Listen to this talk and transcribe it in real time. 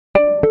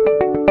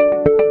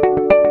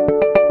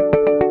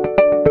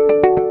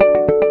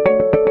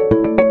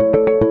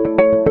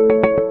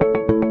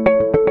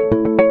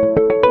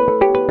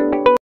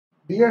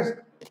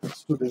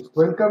Students,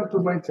 welcome to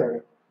my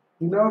channel.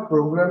 In our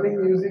programming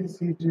using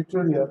C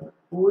tutorial,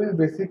 we will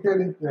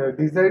basically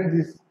design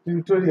this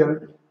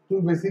tutorial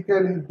to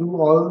basically do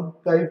all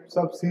types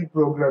of C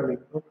programming.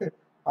 Okay,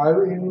 I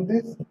will in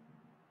this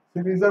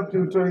series of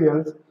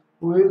tutorials,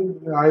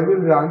 I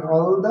will run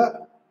all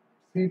the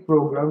C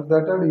programs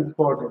that are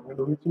important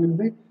and which will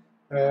be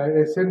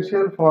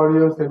essential for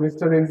your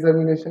semester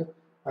examination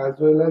as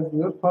well as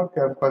your for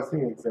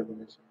campusing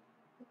examination.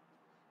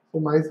 So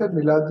myself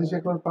Miladji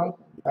Shekhar Pal.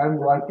 I am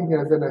working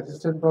as an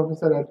assistant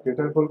professor at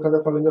Greater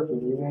Kolkata College of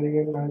Engineering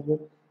and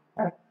Management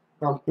at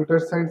Computer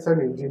Science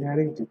and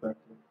Engineering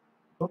Department.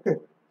 Okay,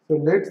 so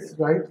let's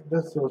write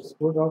the source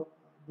code of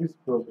this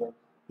program.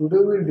 Today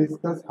we'll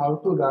discuss uh, how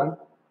to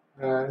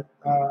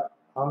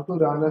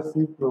run a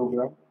C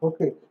program.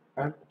 Okay,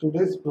 and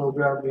today's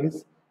program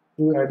is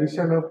to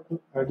addition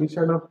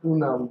of two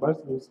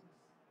numbers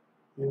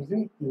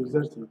using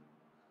user C.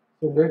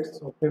 So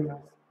let's open a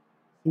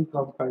C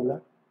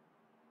compiler.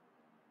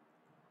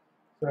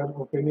 So I'm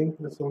opening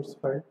the source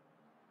file.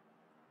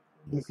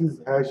 This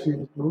is hash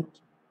include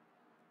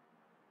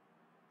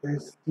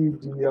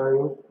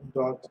stdio.h.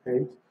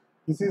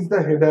 This is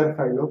the header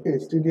file. Okay,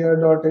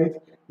 stdio.h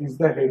is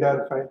the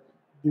header file.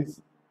 This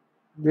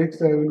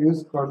next I will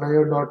use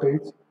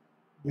conayo.h.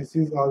 This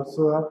is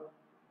also a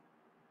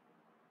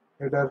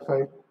header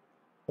file.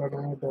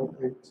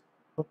 Conayo.h.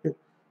 Okay.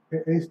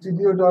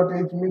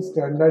 stdio.h means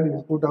standard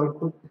input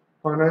output.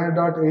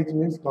 Conayo.h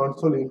means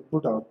console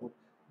input output.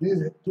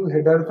 These two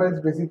header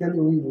files basically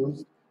we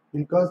use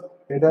because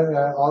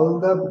all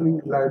the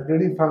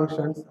library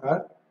functions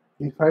are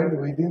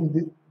defined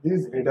within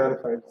these header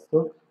files.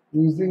 So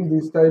using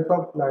this type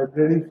of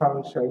library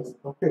functions,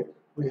 okay,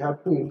 we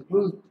have to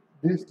include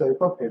this type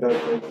of header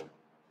files.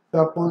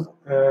 Suppose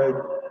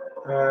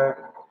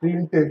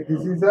printf,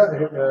 this is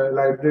a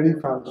library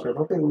function.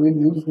 Okay, we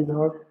will use in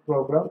our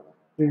program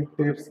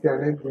printf,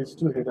 scanf, these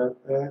two header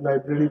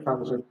library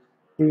function.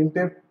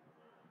 Printf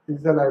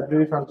is a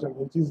library function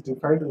which is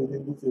defined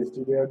within this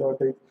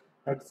stdio.h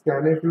and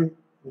scanf is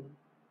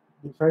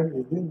defined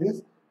within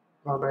this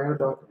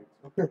conayo.h.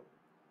 Okay.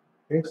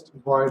 Next,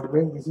 void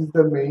main. This is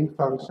the main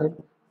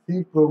function.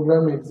 C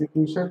program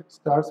execution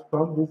starts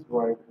from this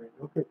void main.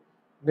 Okay.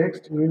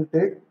 Next, we will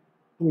take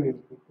two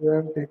input. We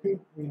are taking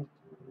int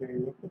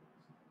main. Okay.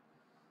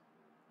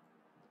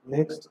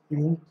 Next,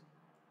 int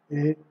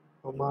a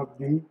comma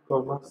b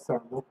comma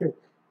sum. Okay.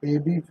 A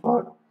b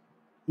for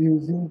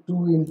using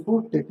two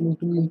input, taking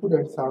two input,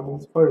 and sum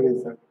is for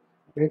result.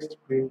 Next,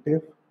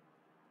 printf.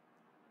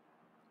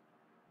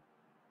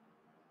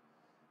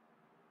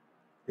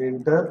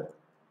 Enter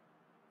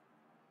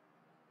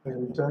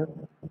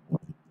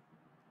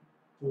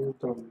two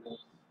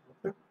numbers.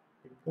 Okay.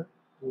 Enter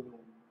two numbers.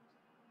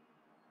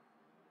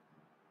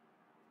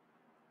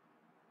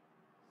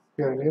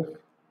 Scanf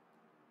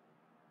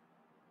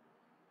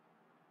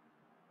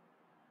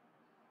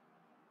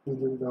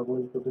using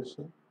double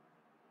quotation.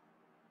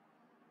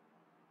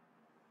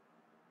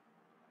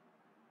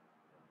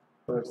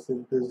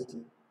 Percentage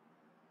d.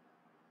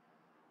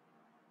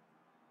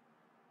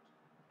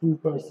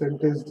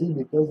 2% d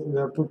because we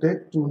have to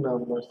take two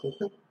numbers.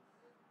 Okay.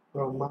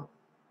 Comma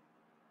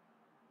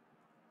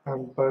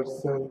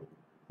ampersand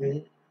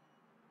a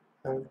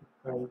and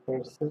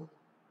ampersand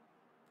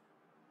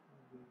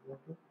b.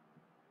 Okay.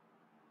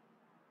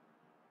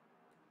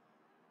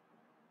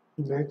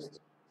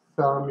 Next,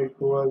 sum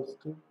equals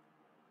to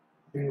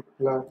a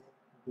plus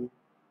b.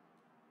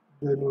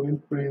 Then we will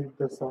print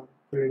the sum.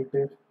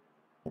 Printf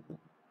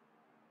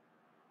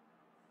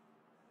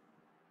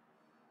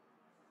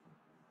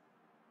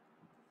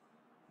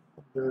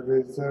the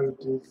result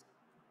is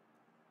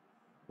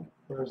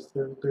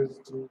percentage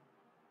d.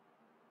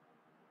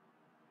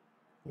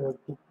 We have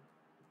to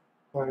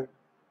find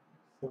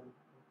some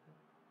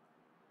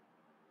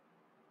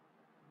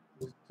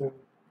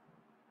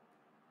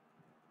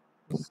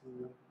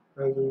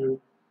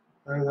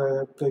as I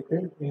have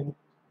taken in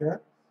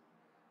here.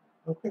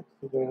 Okay,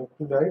 so they have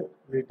to write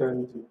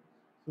return g.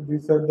 So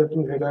these are the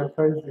two header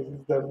files. This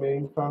is the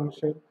main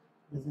function.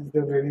 This is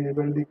the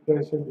variable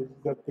declaration. This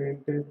is the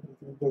printf. This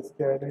is the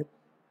scanf.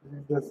 This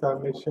is the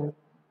summation.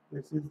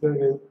 This is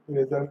the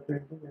result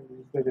printing, and this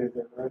is the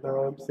result. And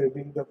now I'm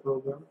saving the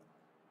program.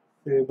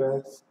 Save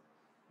as.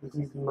 This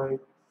is my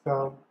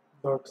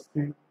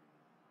sum.c.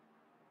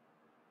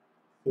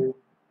 Save.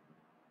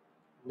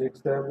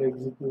 Next I'm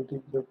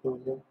executing the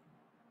program.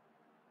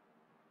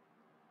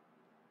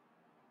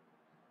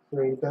 So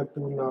enter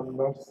two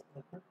numbers.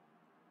 Okay.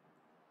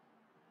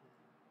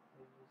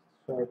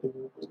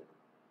 Starting with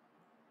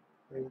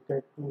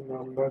enter two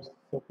numbers.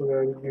 Suppose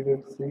I will give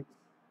them 6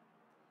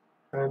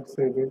 and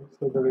 7.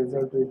 So the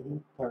result will be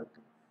 30.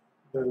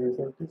 The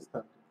result is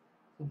 30.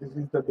 So this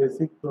is the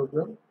basic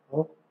program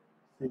of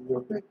C.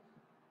 Okay.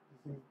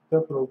 This is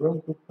the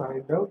program to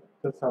find out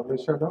the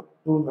summation of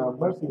two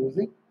numbers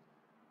using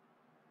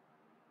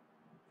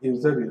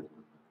user input.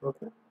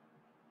 Okay.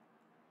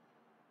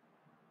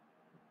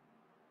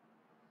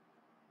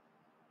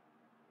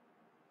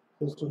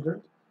 So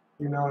students,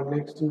 in our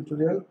next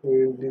tutorial,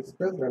 we will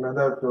discuss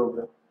another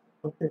program.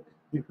 Okay,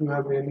 if you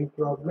have any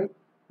problem,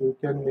 you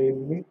can mail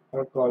me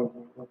or call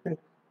me. Okay,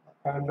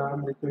 and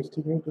I'm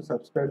requesting you to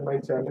subscribe my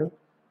channel.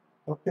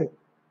 Okay,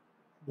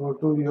 go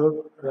to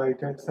your right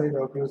hand side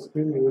of your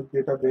screen, you will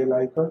get a bell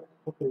icon.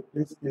 Okay,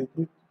 please click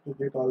it to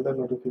get all the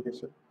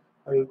notification.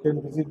 Or you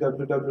can visit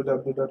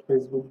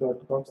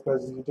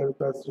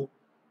www.facebook.com/digitalclassroom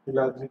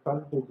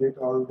to get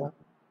all the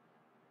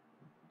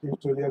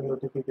tutorial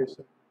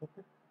notification.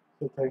 Okay,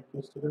 so thank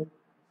you, students.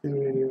 See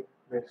you in your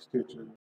next tutorial.